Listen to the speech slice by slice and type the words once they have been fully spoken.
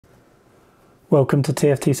Welcome to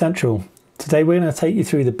TFT Central. Today we're going to take you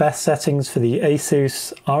through the best settings for the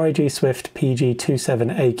Asus ROG Swift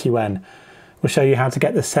PG27AQN. We'll show you how to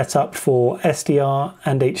get this set up for SDR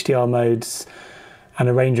and HDR modes and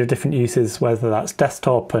a range of different uses, whether that's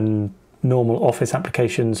desktop and normal office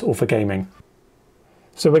applications or for gaming.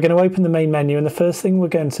 So we're going to open the main menu, and the first thing we're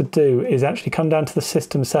going to do is actually come down to the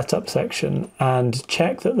system setup section and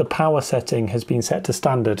check that the power setting has been set to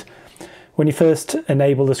standard. When you first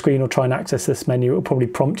enable the screen or try and access this menu, it will probably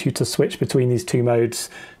prompt you to switch between these two modes.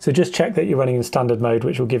 So just check that you're running in standard mode,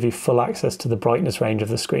 which will give you full access to the brightness range of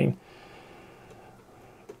the screen.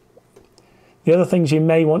 The other things you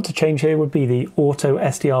may want to change here would be the auto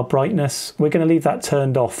SDR brightness. We're going to leave that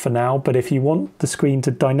turned off for now, but if you want the screen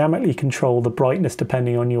to dynamically control the brightness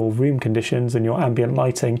depending on your room conditions and your ambient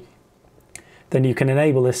lighting, then you can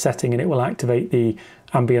enable this setting and it will activate the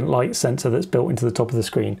ambient light sensor that's built into the top of the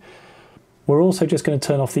screen. We're also just going to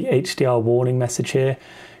turn off the HDR warning message here,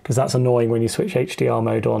 because that's annoying when you switch HDR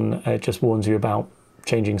mode on. It just warns you about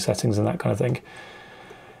changing settings and that kind of thing.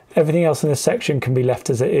 Everything else in this section can be left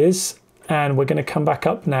as it is, and we're going to come back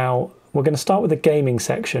up now. We're going to start with the gaming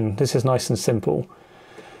section. This is nice and simple.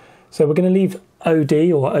 So we're going to leave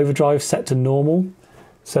OD or overdrive set to normal.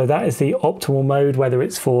 So that is the optimal mode, whether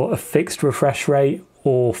it's for a fixed refresh rate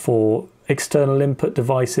or for external input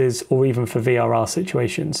devices or even for VRR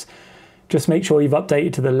situations. Just make sure you've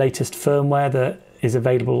updated to the latest firmware that is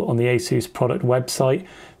available on the Asus product website.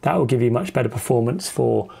 That will give you much better performance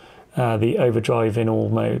for the overdrive in all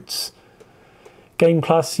modes. Game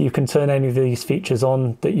Plus, you can turn any of these features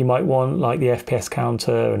on that you might want, like the FPS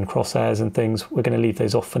counter and crosshairs and things. We're going to leave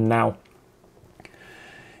those off for now.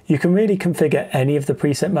 You can really configure any of the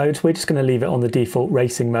preset modes. We're just going to leave it on the default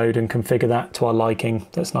racing mode and configure that to our liking.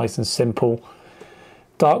 That's nice and simple.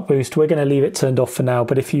 Dark boost, we're going to leave it turned off for now,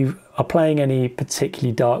 but if you are playing any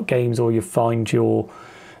particularly dark games or you find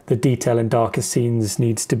the detail in darker scenes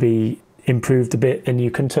needs to be improved a bit, then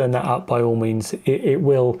you can turn that up by all means. It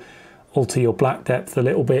will alter your black depth a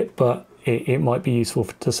little bit, but it might be useful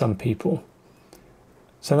to some people.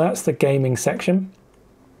 So that's the gaming section.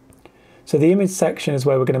 So the image section is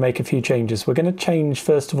where we're going to make a few changes. We're going to change,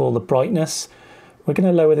 first of all, the brightness. We're going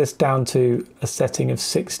to lower this down to a setting of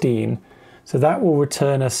 16. So that will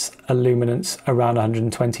return us a luminance around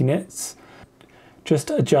 120 nits. Just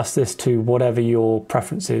adjust this to whatever your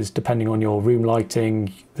preference is, depending on your room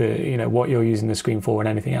lighting, what you're using the screen for and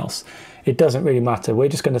anything else. It doesn't really matter. We're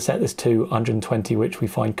just going to set this to 120, which we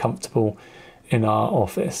find comfortable in our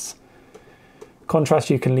office. Contrast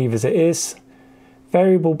you can leave as it is.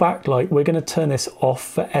 Variable backlight, we're going to turn this off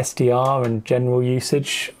for SDR and general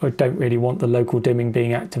usage. I don't really want the local dimming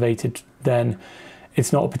being activated then.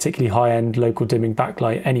 It's not a particularly high-end local dimming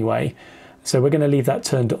backlight anyway, so we're going to leave that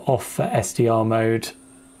turned off for SDR mode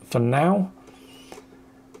for now.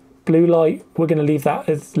 Blue light, we're going to leave that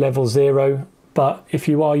as level 0, but if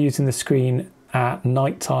you are using the screen at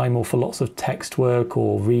night time or for lots of text work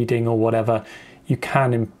or reading or whatever, you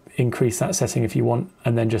can increase that setting if you want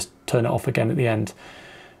and then just turn it off again at the end.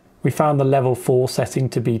 We found the level 4 setting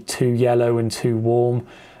to be too yellow and too warm.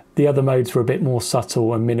 The other modes were a bit more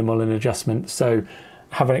subtle and minimal in adjustment, so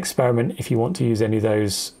have an experiment if you want to use any of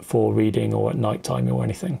those for reading or at night time or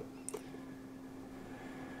anything.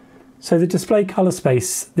 So the display color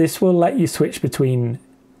space, this will let you switch between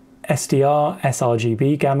SDR,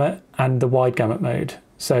 sRGB gamut and the wide gamut mode.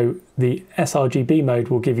 So the sRGB mode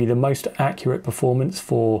will give you the most accurate performance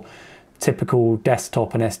for typical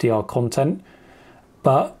desktop and SDR content.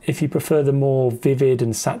 But if you prefer the more vivid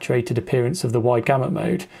and saturated appearance of the wide gamut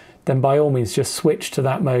mode, then by all means just switch to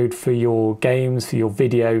that mode for your games, for your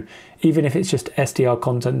video, even if it's just SDR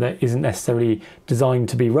content that isn't necessarily designed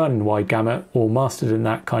to be run in wide gamut or mastered in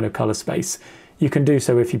that kind of color space. You can do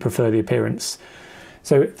so if you prefer the appearance.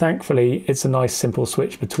 So thankfully, it's a nice simple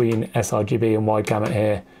switch between sRGB and wide gamut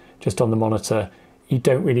here, just on the monitor. You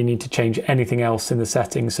don't really need to change anything else in the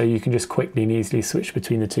settings, so you can just quickly and easily switch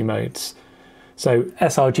between the two modes. So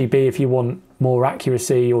sRGB if you want more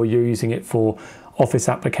accuracy or you're using it for office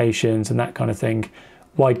applications and that kind of thing.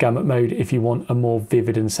 Wide gamut mode if you want a more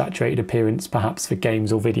vivid and saturated appearance, perhaps for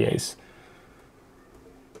games or videos.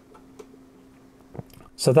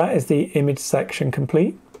 So that is the image section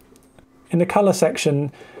complete. In the color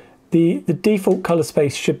section, the default color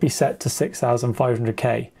space should be set to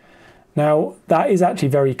 6500K. Now that is actually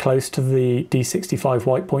very close to the D65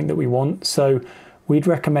 white point that we want, so we'd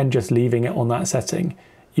recommend just leaving it on that setting.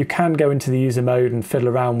 You can go into the user mode and fiddle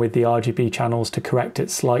around with the RGB channels to correct it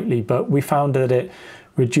slightly, but we found that it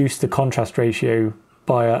reduced the contrast ratio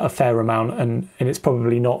by a fair amount and it's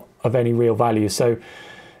probably not of any real value. So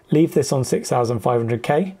leave this on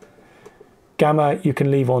 6500K. Gamma you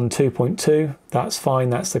can leave on 2.2, that's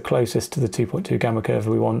fine, that's the closest to the 2.2 gamma curve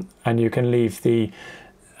we want, and you can leave the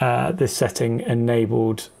this setting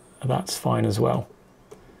enabled, that's fine as well.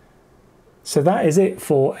 So that is it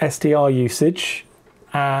for SDR usage,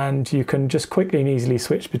 and you can just quickly and easily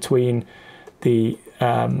switch between the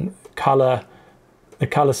color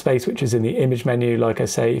space, which is in the image menu, like I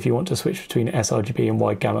say, if you want to switch between sRGB and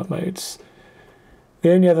wide gamut modes.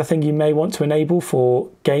 The only other thing you may want to enable for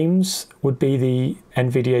games would be the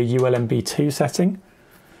NVIDIA ULMB2 setting.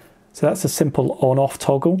 So that's a simple on-off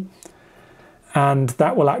toggle, and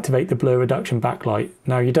that will activate the blur reduction backlight.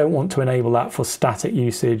 Now you don't want to enable that for static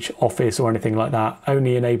usage, office or anything like that.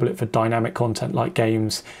 Only enable it for dynamic content like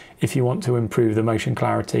games if you want to improve the motion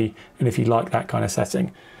clarity and if you like that kind of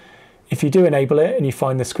setting. If you do enable it and you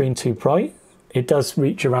find the screen too bright, it does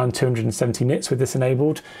reach around 270 nits with this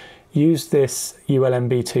enabled. Use this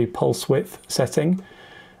ULMB2 pulse width setting.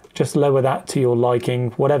 Just lower that to your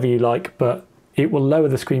liking, whatever you like, but it will lower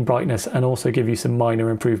the screen brightness and also give you some minor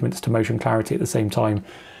improvements to motion clarity at the same time.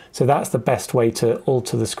 So that's the best way to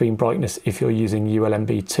alter the screen brightness if you're using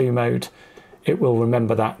ULMB2 mode. It will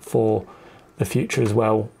remember that for the future as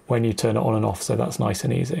well when you turn it on and off, so that's nice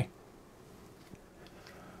and easy.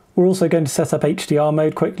 We're also going to set up HDR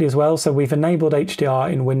mode quickly as well. So we've enabled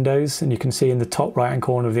HDR in Windows, and you can see in the top right hand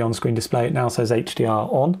corner of the on-screen display it now says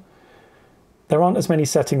HDR on. There aren't as many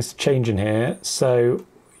settings to change in here, so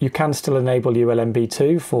you can still enable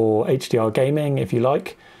ULMB2 for HDR gaming if you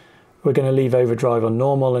like. We're going to leave overdrive on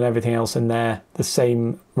normal and everything else in there. The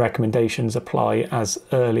same recommendations apply as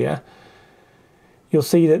earlier. You'll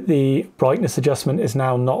see that the brightness adjustment is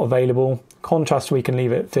now not available. Contrast we can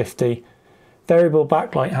leave it at 50. Variable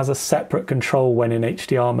backlight has a separate control when in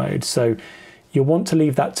HDR mode, so you'll want to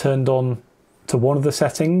leave that turned on to one of the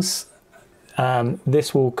settings.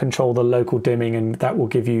 This will control the local dimming, and that will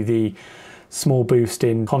give you the small boost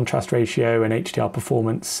in contrast ratio and HDR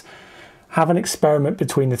performance. Have an experiment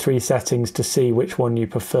between the three settings to see which one you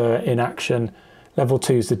prefer in action. Level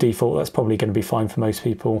 2 is the default, that's probably going to be fine for most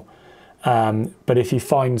people. But if you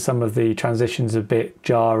find some of the transitions a bit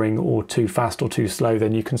jarring or too fast or too slow,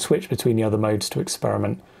 then you can switch between the other modes to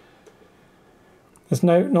experiment. There's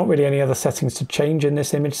not really any other settings to change in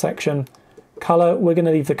this image section. Color, we're going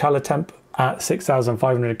to leave the color temp at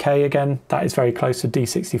 6500K again. That is very close to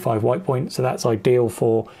D65 white point, so that's ideal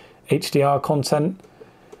for HDR content.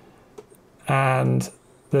 And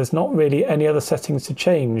there's not really any other settings to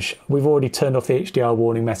change. We've already turned off the HDR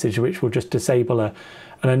warning message, which will just disable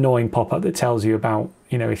an annoying pop-up that tells you about,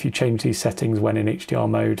 if you change these settings when in HDR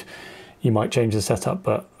mode, you might change the setup,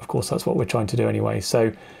 but of course that's what we're trying to do anyway.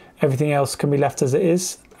 So everything else can be left as it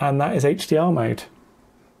is, and that is HDR mode.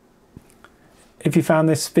 If you found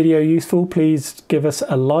this video useful, please give us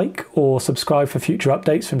a like or subscribe for future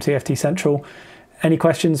updates from TFT Central. Any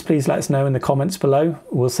questions, please let us know in the comments below.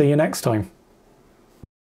 We'll see you next time.